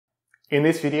In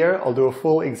this video, I'll do a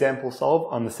full example solve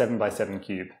on the 7x7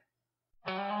 cube.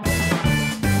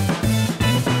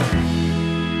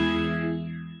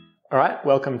 Alright,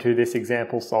 welcome to this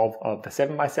example solve of the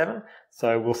 7x7.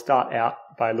 So we'll start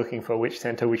out by looking for which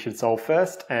center we should solve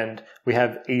first, and we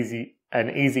have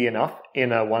an easy enough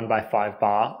inner 1x5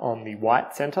 bar on the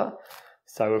white center.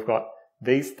 So we've got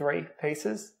these three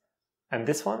pieces and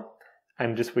this one,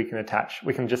 and we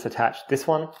can just attach this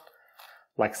one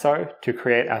like so to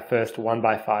create our first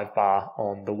 1x5 bar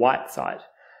on the white side.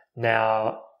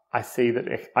 Now I see that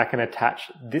if I can attach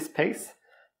this piece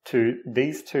to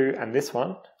these two and this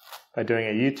one by doing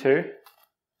a U2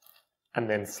 and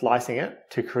then slicing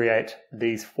it to create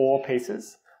these four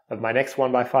pieces of my next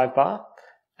 1x5 bar,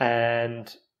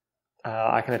 and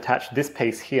I can attach this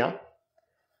piece here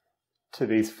to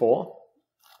these four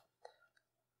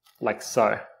like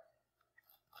so,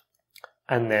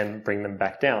 and then bring them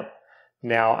back down.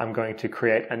 Now I'm going to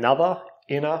create another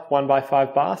inner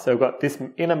 1x5 bar. So we've got this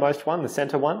innermost one, the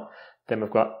center one, then we've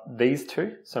got these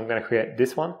two. So I'm going to create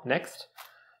this one next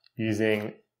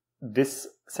using this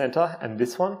center and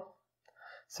this one.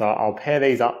 So I'll pair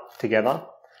these up together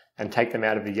and take them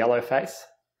out of the yellow face.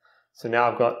 So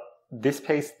now I've got this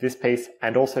piece,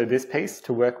 and also this piece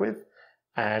to work with.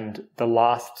 And the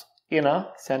last inner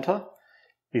center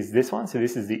is this one. So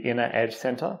this is the inner edge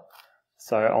center.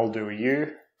 So I'll do a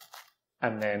U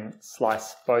and then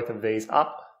slice both of these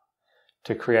up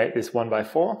to create this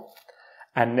 1x4.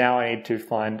 And now I need to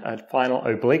find a final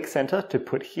oblique center to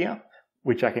put here,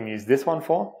 which I can use this one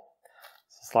for.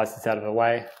 So slice this out of the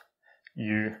way,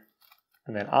 U,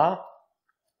 and then R.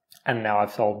 And now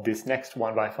I've solved this next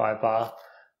 1x5 bar,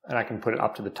 and I can put it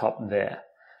up to the top there.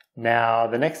 Now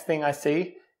the next thing I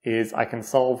see is I can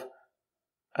solve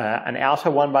an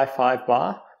outer 1x5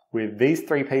 bar with these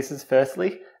three pieces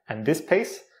firstly, and this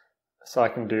piece. So I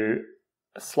can do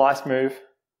a slice move,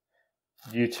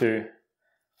 U2,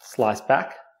 slice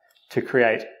back to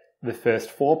create the first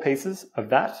four pieces of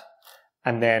that.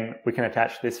 And then we can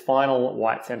attach this final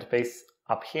white centerpiece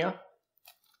up here,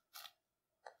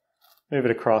 move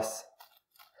it across,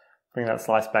 bring that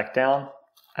slice back down,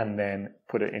 and then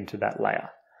put it into that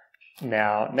layer.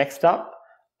 Now, next up,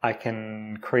 I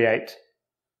can create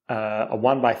a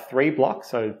 1x3 block.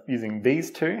 So using these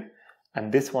two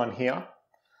and this one here.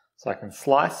 So I can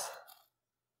slice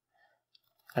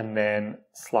and then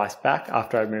slice back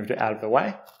after I've moved it out of the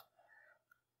way.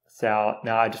 So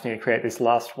now I just need to create this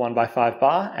last 1x5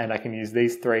 bar, and I can use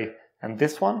these three and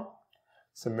this one.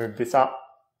 So move this up,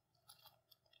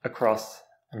 across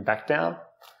and back down,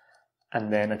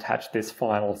 and then attach this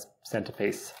final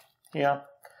centerpiece here,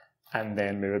 and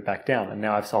then move it back down. And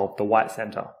now I've solved the white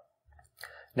center.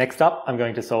 Next up, I'm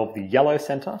going to solve the yellow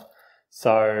center.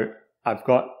 So I've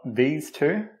got these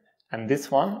two and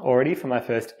this one already for my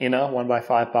first inner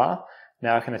 1x5 bar.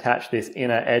 Now I can attach this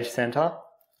inner edge center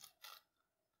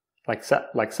like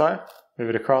so, move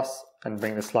it across and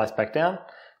bring the slice back down,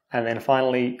 and then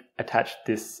finally attach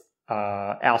this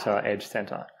outer edge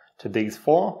center to these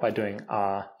four by doing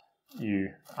R, U,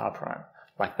 R prime,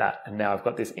 like that. And now I've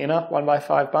got this inner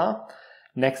 1x5 bar.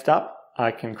 Next up,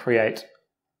 I can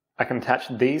attach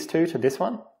these two to this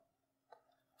one,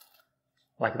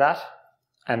 like that,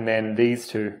 and then these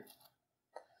two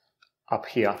up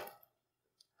here,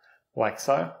 like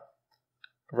so,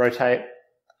 rotate,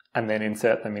 and then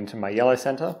insert them into my yellow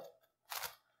center,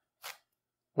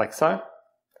 like so.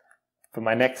 For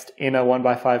my next inner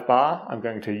 1x5 bar, I'm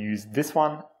going to use this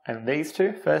one and these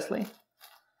two firstly,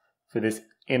 for this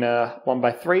inner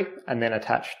 1x3, and then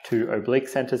attach two oblique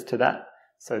centers to that.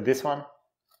 So this one,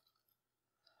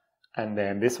 and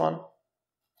then this one,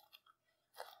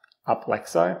 up like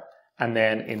so, and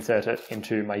then insert it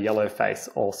into my yellow face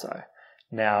also.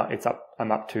 Now I'm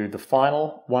up to the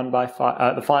final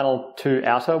 1x5, the final two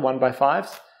outer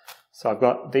 1x5s. So I've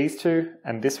got these two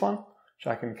and this one, which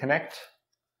I can connect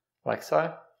like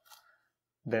so.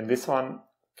 Then this one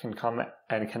can come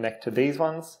and connect to these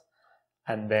ones,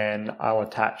 and then I'll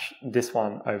attach this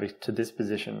one over to this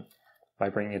position by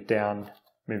bringing it down,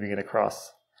 moving it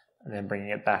across, and then bringing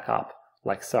it back up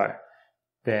like so.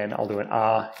 Then I'll do an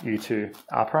R, U2,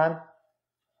 R prime.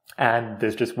 And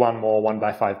there's just one more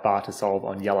 1x5 bar to solve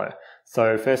on yellow.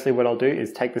 So firstly what I'll do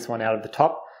is take this one out of the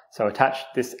top. So attach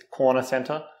this corner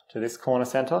center to this corner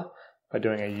center by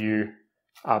doing a U,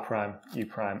 R prime, U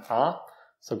prime, R.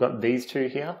 So I've got these two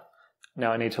here.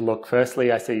 Now I need to look,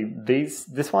 firstly I see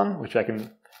this one, which I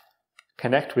can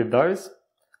connect with those.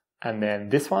 And then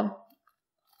this one,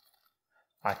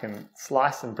 I can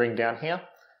slice and bring down here.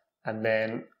 And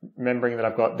then remembering that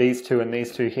I've got these two and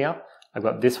these two here, I've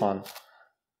got this one.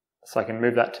 So I can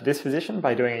move that to this position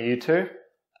by doing a U2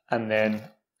 and then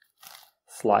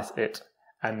slice it,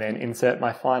 and then insert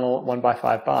my final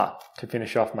 1x5 bar to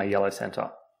finish off my yellow center.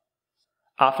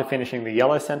 After finishing the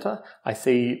yellow center, I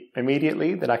see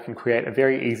immediately that I can create a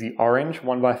very easy orange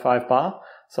 1x5 bar.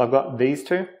 So I've got these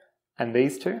two, and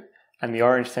the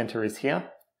orange center is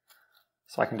here.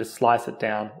 So I can just slice it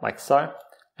down like so,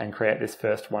 and create this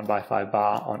first 1x5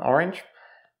 bar on orange.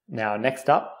 Now next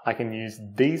up, I can use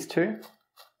these two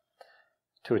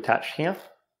to attach here,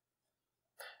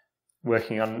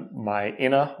 working on my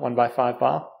inner 1x5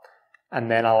 bar,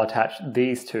 and then I'll attach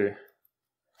these two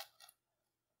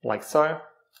like so,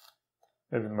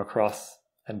 move them across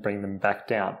and bring them back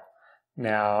down.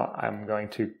 Now I'm going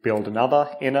to build another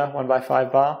inner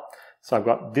 1x5 bar. So I've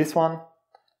got this one,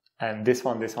 and this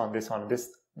one, this one, this one,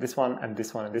 this one, and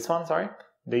this one, and this one, sorry.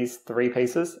 These three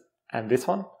pieces, and this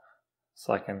one.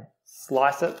 So I can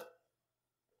slice it,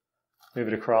 move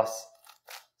it across,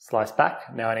 slice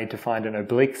back. Now I need to find an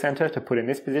oblique center to put in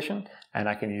this position, and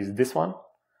I can use this one,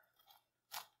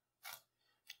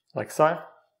 like so,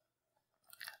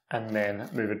 and then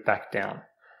move it back down.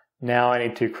 Now I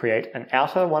need to create an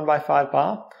outer 1x5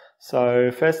 bar.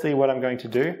 So firstly, what I'm going to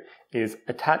do is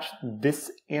attach this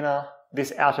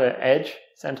outer edge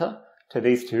center to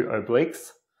these two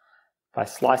obliques by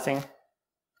slicing,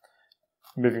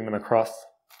 moving them across,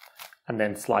 and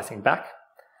then slicing back.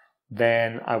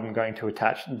 Then I'm going to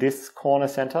attach this corner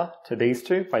center to these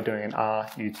two by doing an R,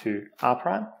 U2, R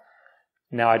prime.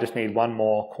 Now I just need one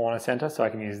more corner center, so I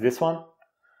can use this one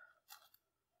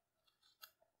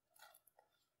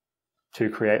to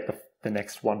create the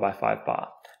next 1x5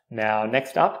 bar. Now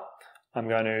next up, I'm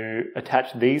going to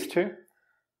attach these two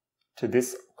to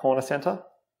this corner center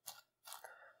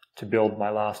to build my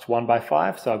last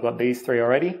 1x5. So I've got these three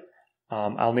already.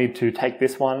 I'll need to take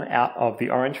this one out of the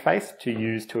orange face to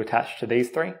use to attach to these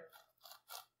three,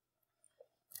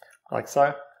 like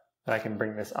so. And I can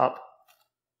bring this up.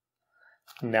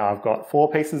 Now I've got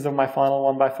 4 pieces of my final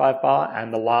 1x5 bar,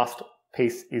 and the last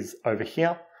piece is over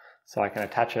here. So I can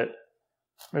attach it,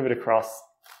 move it across,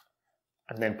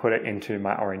 and then put it into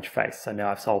my orange face. So now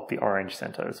I've solved the orange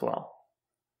center as well.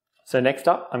 So next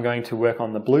up, I'm going to work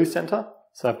on the blue center.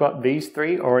 So I've got these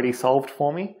three already solved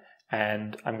for me,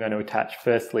 and I'm going to attach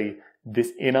firstly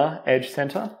this inner edge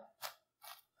center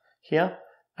here,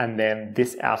 and then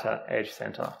this outer edge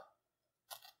center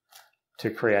to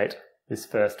create this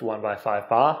first 1x5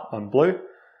 bar on blue.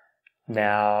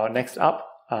 Now next up,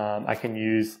 I can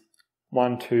use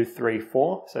 1, 2, 3,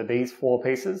 4. So these 4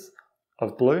 pieces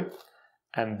of blue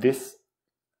and this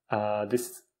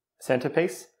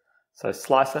centerpiece. So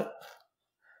slice it,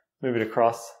 move it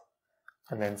across,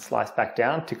 and then slice back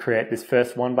down to create this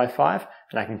first 1x5.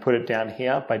 And I can put it down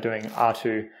here by doing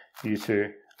R2,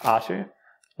 U2, R2,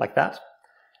 like that.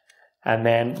 And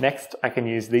then next I can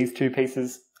use these 2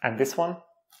 pieces and this one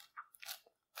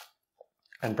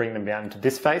and bring them down to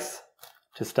this face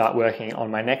to start working on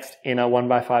my next inner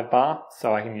 1x5 bar.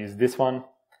 So I can use this one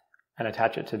and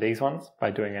attach it to these ones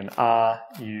by doing an R,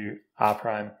 U, R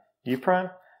prime, U prime,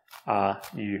 R,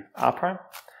 U, R prime,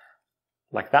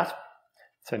 like that.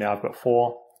 So now I've got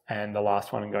 4, and the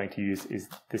last one I'm going to use is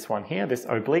this one here, this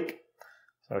oblique.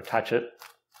 So attach it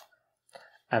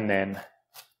and then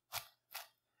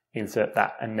insert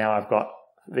that. And now I've got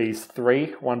these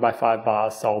 3 1x5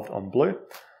 bars solved on blue.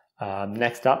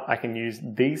 Next up, I can use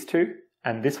these 2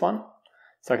 and this one.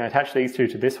 So I can attach these 2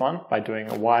 to this one by doing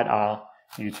a wide R,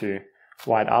 U2,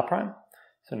 wide R prime.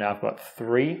 So now I've got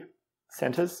 3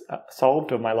 centers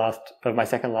solved of my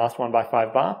second last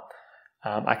 1x5 bar.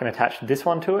 I can attach this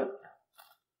one to it,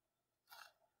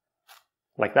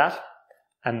 like that.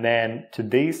 And then to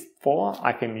these 4,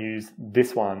 I can use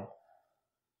this one.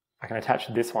 I can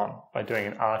attach this one by doing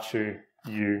an R2,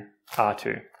 U,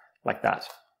 R2, like that.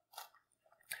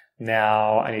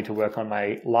 Now I need to work on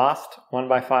my last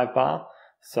 1x5 bar.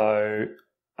 So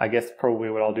I guess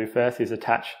probably what I'll do first is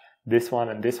attach this one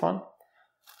and this one,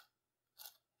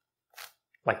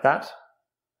 like that.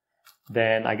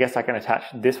 Then I guess I can attach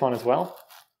this one as well,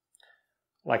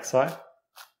 like so.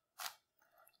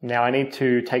 Now I need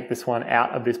to take this one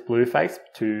out of this blue face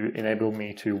to enable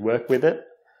me to work with it.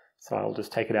 So I'll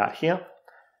just take it out here,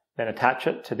 then attach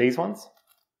it to these ones,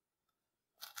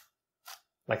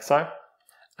 like so.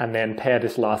 And then pair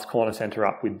this last corner center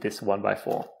up with this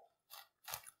 1x4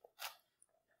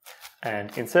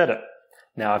 and insert it.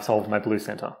 Now I've solved my blue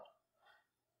center.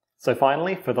 So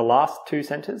finally, for the last 2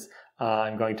 centers,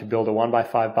 I'm going to build a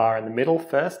 1x5 bar in the middle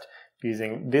first,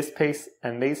 using this piece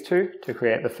and these 2 to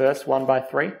create the first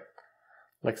 1x3,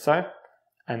 like so,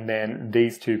 and then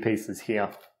these 2 pieces here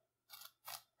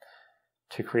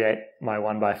to create my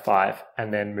 1x5,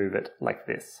 and then move it like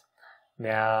this.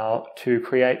 Now to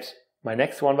create my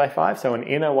next 1x5, so an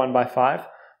inner 1x5,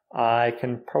 I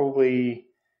can probably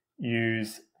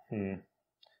use,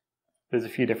 there's a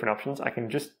few different options. I can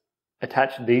just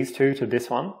attach these two to this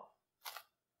one.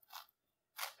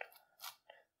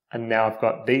 And now I've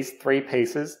got these three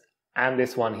pieces and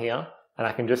this one here, and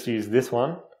I can just use this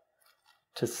one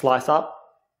to slice up,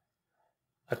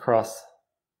 across,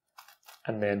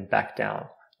 and then back down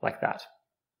like that.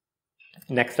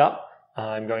 Next up,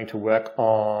 I'm going to work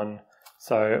on,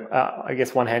 I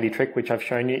guess one handy trick which I've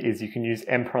shown you is you can use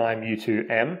M prime U to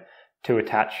M to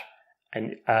attach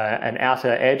an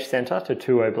outer edge center to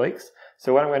two obliques.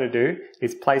 So what I'm going to do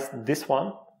is place this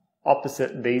one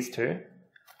opposite these two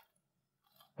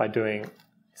by doing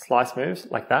slice moves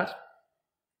like that.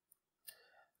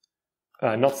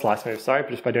 Not slice moves, sorry,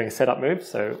 but just by doing setup moves.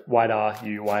 So wide R,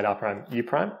 U, wide R prime, U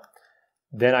prime.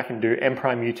 Then I can do M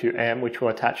prime U to M, which will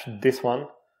attach this one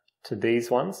to these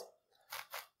ones.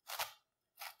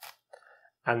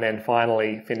 And then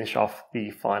finally finish off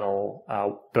the final,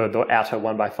 the outer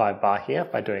 1x5 bar here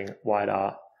by doing wide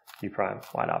R, U prime,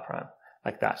 wide R prime,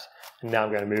 like that. And now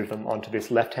I'm going to move them onto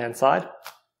this left-hand side.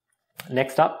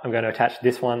 Next up, I'm going to attach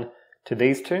this one to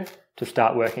these two to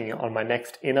start working on my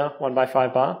next inner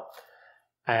 1x5 bar.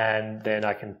 And then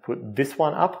I can put this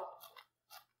one up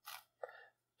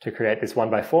to create this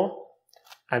 1x4.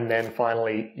 And then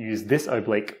finally use this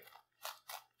oblique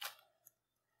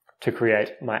to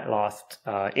create my last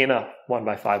inner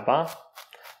 1x5 bar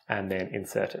and then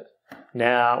insert it.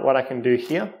 Now what I can do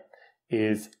here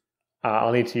is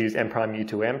I'll need to use M prime U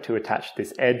to M to attach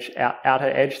this outer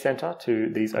edge center to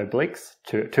these obliques,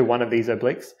 to one of these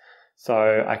obliques.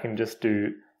 So I can just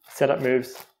do setup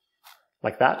moves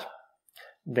like that,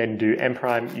 then do M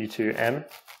prime U to M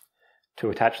to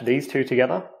attach these two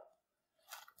together,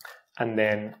 and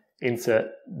then insert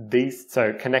these,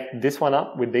 so connect this one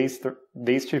up with these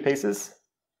two pieces,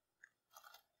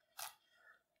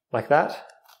 like that,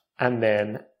 and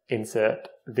then insert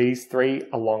these three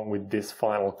along with this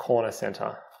final corner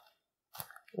center,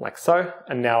 like so,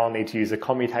 and now I'll need to use a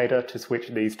commutator to switch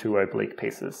these two oblique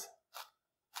pieces.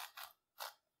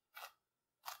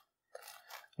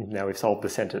 Now we've solved the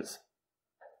centers.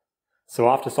 So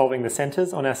after solving the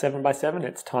centers on our 7x7,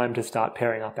 it's time to start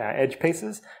pairing up our edge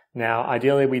pieces. Now,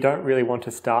 ideally, we don't really want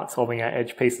to start solving our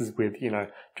edge pieces with,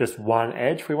 just one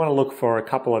edge. We want to look for a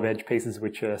couple of edge pieces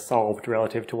which are solved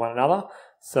relative to one another.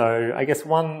 So I guess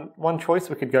one choice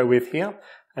we could go with here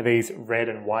are these red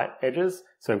and white edges.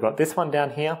 So we've got this one down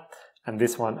here and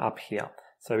this one up here.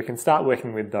 So we can start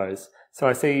working with those. So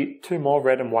I see two more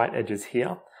red and white edges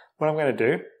here. What I'm going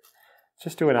to do,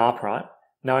 just do an R prime.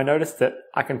 Now I notice that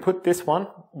I can put this one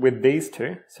with these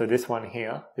two, so this one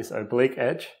here, this oblique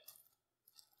edge,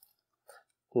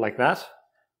 like that,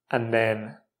 and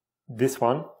then this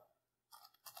one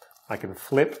I can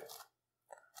flip,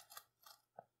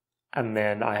 and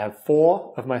then I have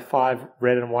 4 of my 5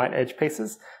 red and white edge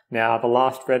pieces. Now the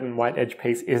last red and white edge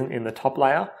piece isn't in the top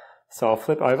layer, so I'll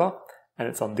flip over, and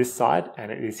it's on this side,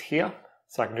 and it is here,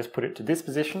 so I can just put it to this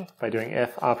position by doing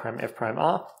F, R prime, F prime,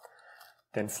 R,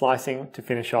 then slicing to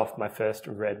finish off my first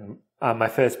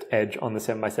edge on the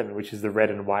 7x7, which is the red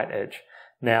and white edge.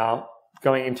 Now,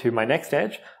 going into my next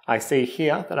edge, I see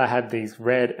here that I have these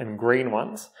red and green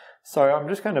ones. So I'm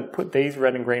just going to put these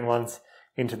red and green ones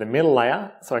into the middle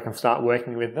layer so I can start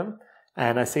working with them.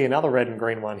 And I see another red and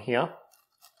green one here.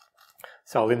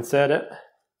 So I'll insert it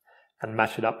and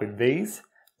match it up with these.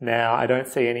 Now, I don't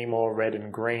see any more red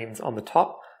and greens on the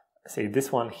top. I see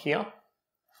this one here.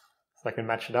 So I can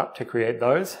match it up to create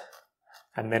those.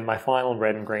 And then my final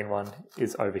red and green one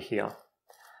is over here.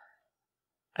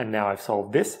 And now I've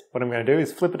solved this. What I'm going to do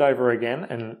is flip it over again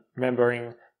and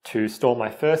remembering to store my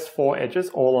first 4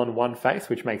 edges all on one face,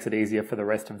 which makes it easier for the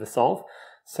rest of the solve.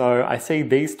 So I see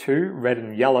these two red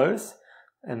and yellows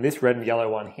and this red and yellow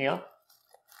one here.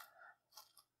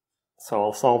 So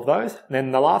I'll solve those. And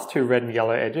then the last 2 red and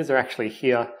yellow edges are actually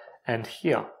here and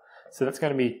here. So that's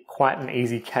going to be quite an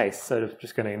easy case. So I'm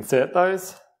just going to insert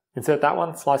those, insert that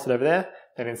one, slice it over there,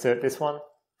 then insert this one,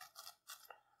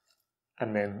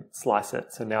 and then slice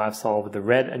it. So now I've solved the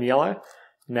red and yellow.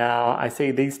 Now I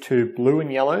see these 2 blue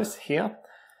and yellows here.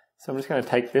 So I'm just going to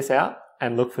take this out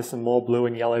and look for some more blue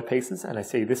and yellow pieces. And I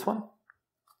see this one,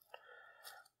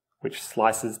 which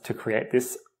slices to create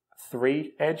this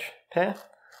 3 edge pair.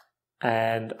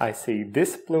 And I see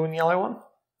this blue and yellow one.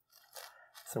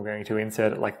 So I'm going to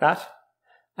insert it like that.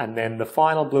 And then the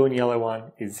final blue and yellow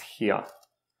one is here.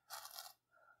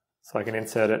 So I can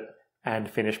insert it and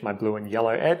finish my blue and yellow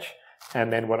edge.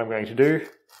 And then what I'm going to do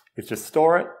is just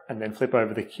store it and then flip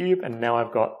over the cube. And now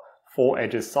I've got 4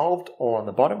 edges solved all on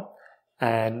the bottom.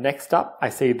 And next up, I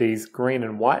see these green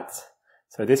and whites.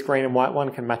 So this green and white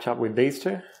one can match up with these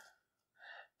two.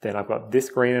 Then I've got this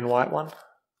green and white one,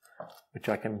 which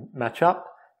I can match up.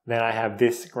 Then I have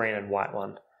this green and white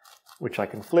one, which I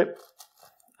can flip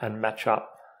and match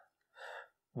up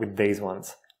with these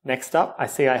ones. Next up, I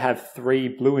see I have three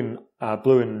blue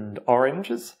and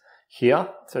oranges here.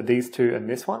 So these two and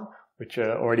this one, which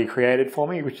are already created for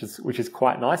me, which is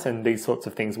quite nice. And these sorts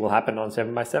of things will happen on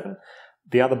 7x7.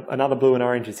 Another blue and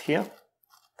orange is here.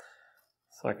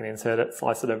 So I can insert it,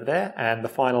 slice it over there. And the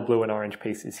final blue and orange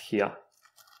piece is here.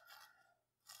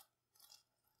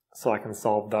 So I can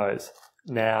solve those.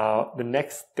 Now, the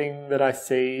next thing that I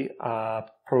see are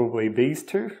probably these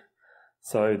two.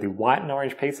 So the white and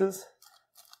orange pieces.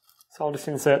 So I'll just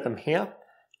insert them here.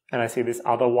 And I see this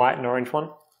other white and orange one.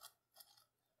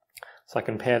 So I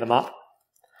can pair them up.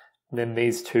 And then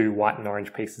these two white and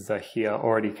orange pieces are here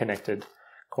already connected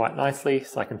quite nicely.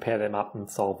 So I can pair them up and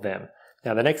solve them.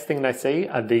 Now, the next thing I see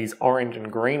are these orange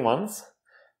and green ones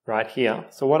right here.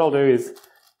 So what I'll do is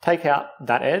take out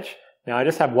that edge. Now I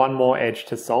just have one more edge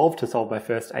to solve my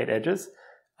first 8 edges.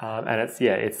 And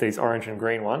it's these orange and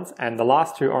green ones. And the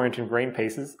last two orange and green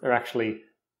pieces are actually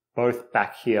both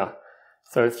back here.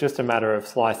 So it's just a matter of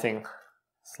slicing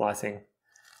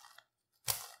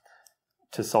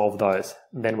to solve those.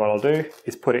 And then what I'll do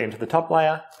is put it into the top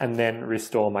layer and then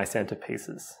restore my center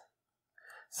pieces.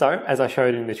 So as I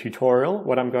showed in the tutorial,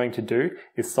 what I'm going to do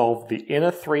is solve the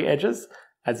inner 3 edges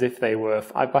as if they were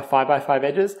 5x5x5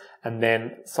 edges, and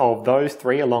then solve those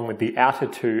 3 along with the outer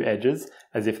 2 edges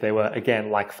as if they were, again,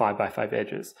 like 5x5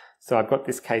 edges. So I've got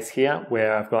this case here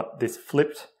where I've got this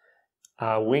flipped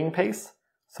wing piece.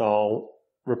 So I'll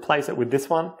replace it with this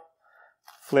one,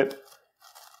 flip,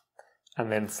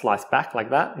 and then slice back like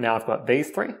that. Now I've got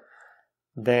these 3.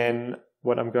 Then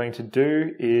what I'm going to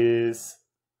do is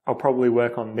I'll probably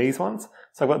work on these ones.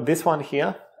 So I've got this one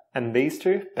here and these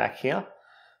 2 back here.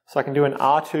 So I can do an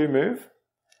R2 move,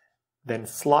 then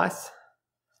slice,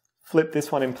 flip this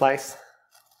one in place,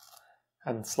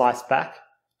 and slice back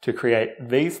to create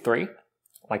these 3,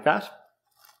 like that.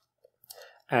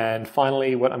 And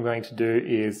finally, what I'm going to do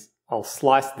is I'll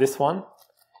slice this one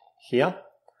here,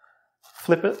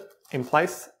 flip it in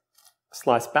place,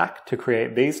 slice back to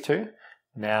create these 2.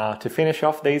 Now to finish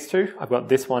off these 2, I've got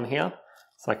this one here,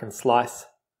 so I can slice,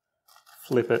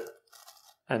 flip it,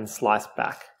 and slice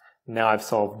back. Now I've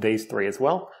solved these 3 as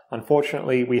well.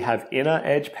 Unfortunately, we have inner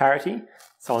edge parity,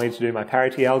 so I'll need to do my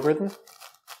parity algorithm.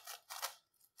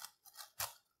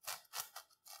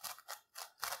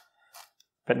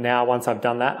 But now once I've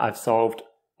done that, I've solved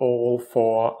all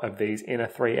 4 of these inner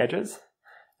 3 edges,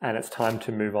 and it's time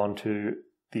to move on to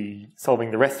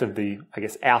solving the rest of the,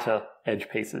 outer edge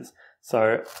pieces.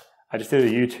 So I just did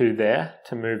a U2 there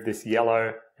to move this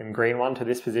yellow and green one to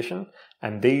this position,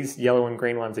 and these yellow and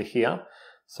green ones are here.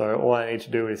 So all I need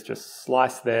to do is just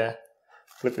slice there,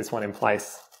 flip this one in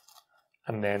place,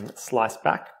 and then slice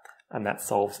back, and that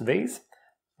solves these.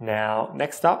 Now,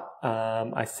 next up,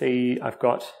 I see I've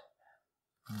got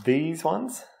these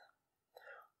ones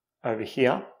over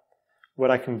here.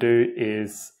 What I can do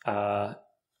is, I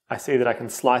see that I can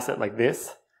slice it like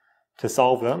this to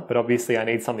solve them, but obviously I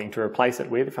need something to replace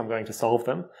it with if I'm going to solve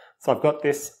them. So I've got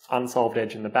this unsolved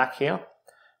edge in the back here.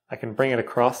 I can bring it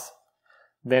across.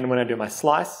 Then when I do my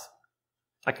slice,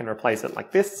 I can replace it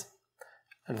like this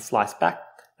and slice back.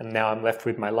 And now I'm left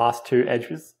with my last 2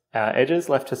 edges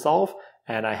left to solve.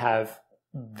 And I have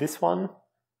this one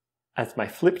as my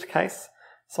flipped case.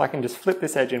 So I can just flip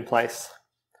this edge in place,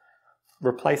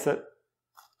 replace it,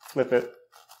 flip it,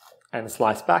 and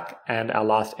slice back. And our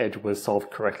last edge was solved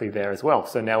correctly there as well.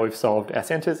 So now we've solved our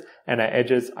centers and our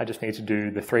edges. I just need to do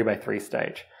the 3x3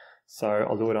 stage. So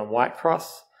I'll do it on white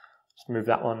cross. Just move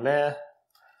that one there.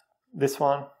 This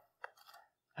one,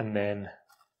 and then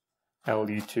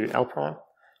LU to L prime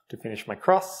to finish my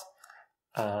cross.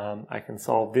 I can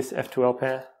solve this F2L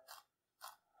pair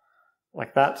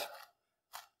like that,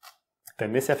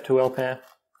 then this F2L pair,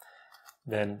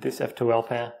 then this F2L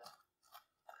pair,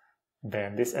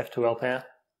 then this F2L pair,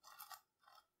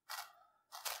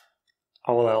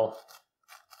 OLL,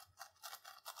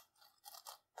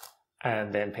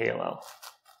 and then PLL.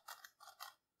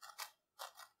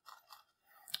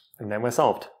 And then we're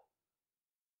solved.